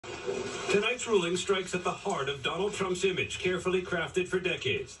Tonight's ruling strikes at the heart of Donald Trump's image, carefully crafted for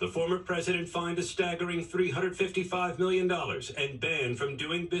decades. The former president fined a staggering $355 million and banned from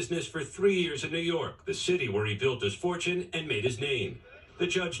doing business for 3 years in New York, the city where he built his fortune and made his name. The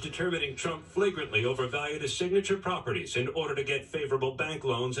judge determining Trump flagrantly overvalued his signature properties in order to get favorable bank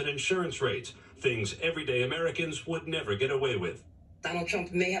loans and insurance rates, things everyday Americans would never get away with. Donald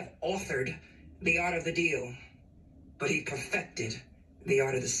Trump may have authored the art of the deal, but he perfected the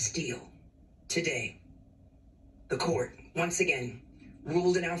art of the steal. Today, the court, once again,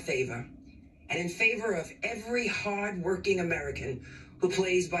 ruled in our favor and in favor of every hard-working American who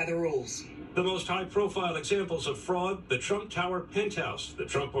plays by the rules. The most high-profile examples of fraud, the Trump Tower penthouse. The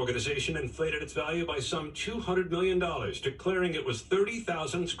Trump Organization inflated its value by some $200 million, declaring it was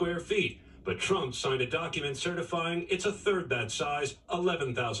 30,000 square feet. But Trump signed a document certifying it's a third that size,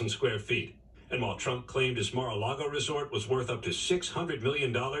 11,000 square feet. And while Trump claimed his Mar-a-Lago resort was worth up to $600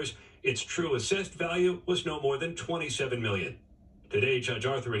 million, its true assessed value was no more than $27 million. Today, Judge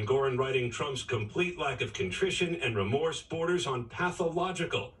Arthur Engoron writing Trump's complete lack of contrition and remorse borders on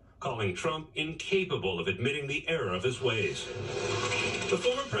pathological, calling Trump incapable of admitting the error of his ways. The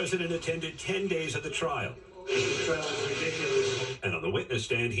former president attended 10 days of the trial. The trial is ridiculous. And on the witness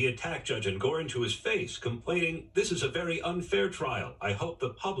stand, he attacked Judge Engoron to his face, complaining, "This is a very unfair trial. I hope the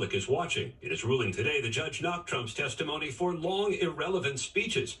public is watching." In his ruling today, the judge knocked Trump's testimony for long, irrelevant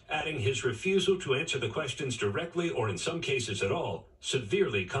speeches, adding his refusal to answer the questions directly or in some cases at all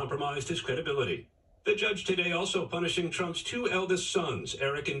severely compromised his credibility. The judge today also punishing Trump's two eldest sons,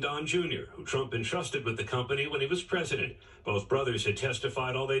 Eric and Don Jr., who Trump entrusted with the company when he was president. Both brothers had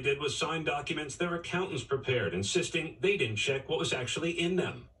testified all they did was sign documents their accountants prepared, insisting they didn't check what was actually in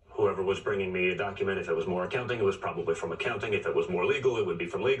them. Whoever was bringing me a document, if it was more accounting, it was probably from accounting. If it was more legal, it would be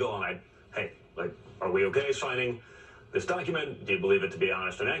from legal. And hey, are we okay signing this document? Do you believe it to be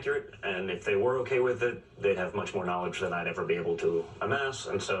honest and accurate? And if they were okay with it, they'd have much more knowledge than I'd ever be able to amass,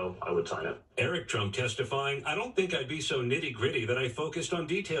 and so I would sign it. Eric Trump testifying, "I don't think I'd be so nitty-gritty that I focused on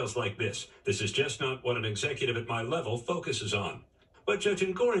details like this. This is just not what an executive at my level focuses on." But Judge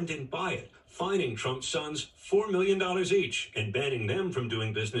Engoron didn't buy it, fining Trump's sons $4 million each and banning them from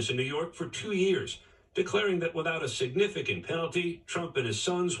doing business in New York for 2 years, declaring that without a significant penalty, Trump and his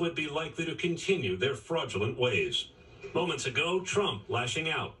sons would be likely to continue their fraudulent ways. Moments ago, Trump lashing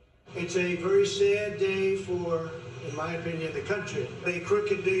out. It's a very sad day for, in my opinion, the country. A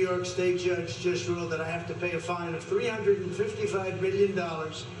crooked New York State judge just ruled that I have to pay a fine of $355 million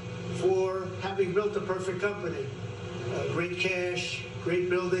for having built a perfect company. Great cash, great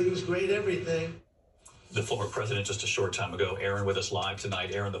buildings, great everything. The former president just a short time ago. Aaron with us live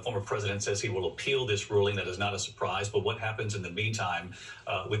tonight. Aaron, the former president says he will appeal this ruling. That is not a surprise. But what happens in the meantime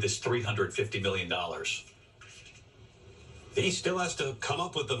with this $350 million? He still has to come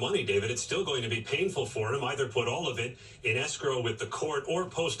up with the money, David. It's still going to be painful for him. Either put all of it in escrow with the court or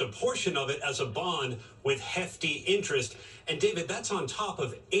post a portion of it as a bond with hefty interest. And, David, that's on top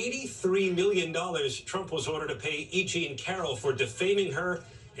of $83 million Trump was ordered to pay E. Jean Carroll for defaming her.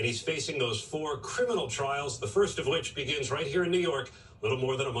 And he's facing those 4 criminal trials, the first of which begins right here in New York a little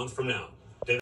more than a month from now.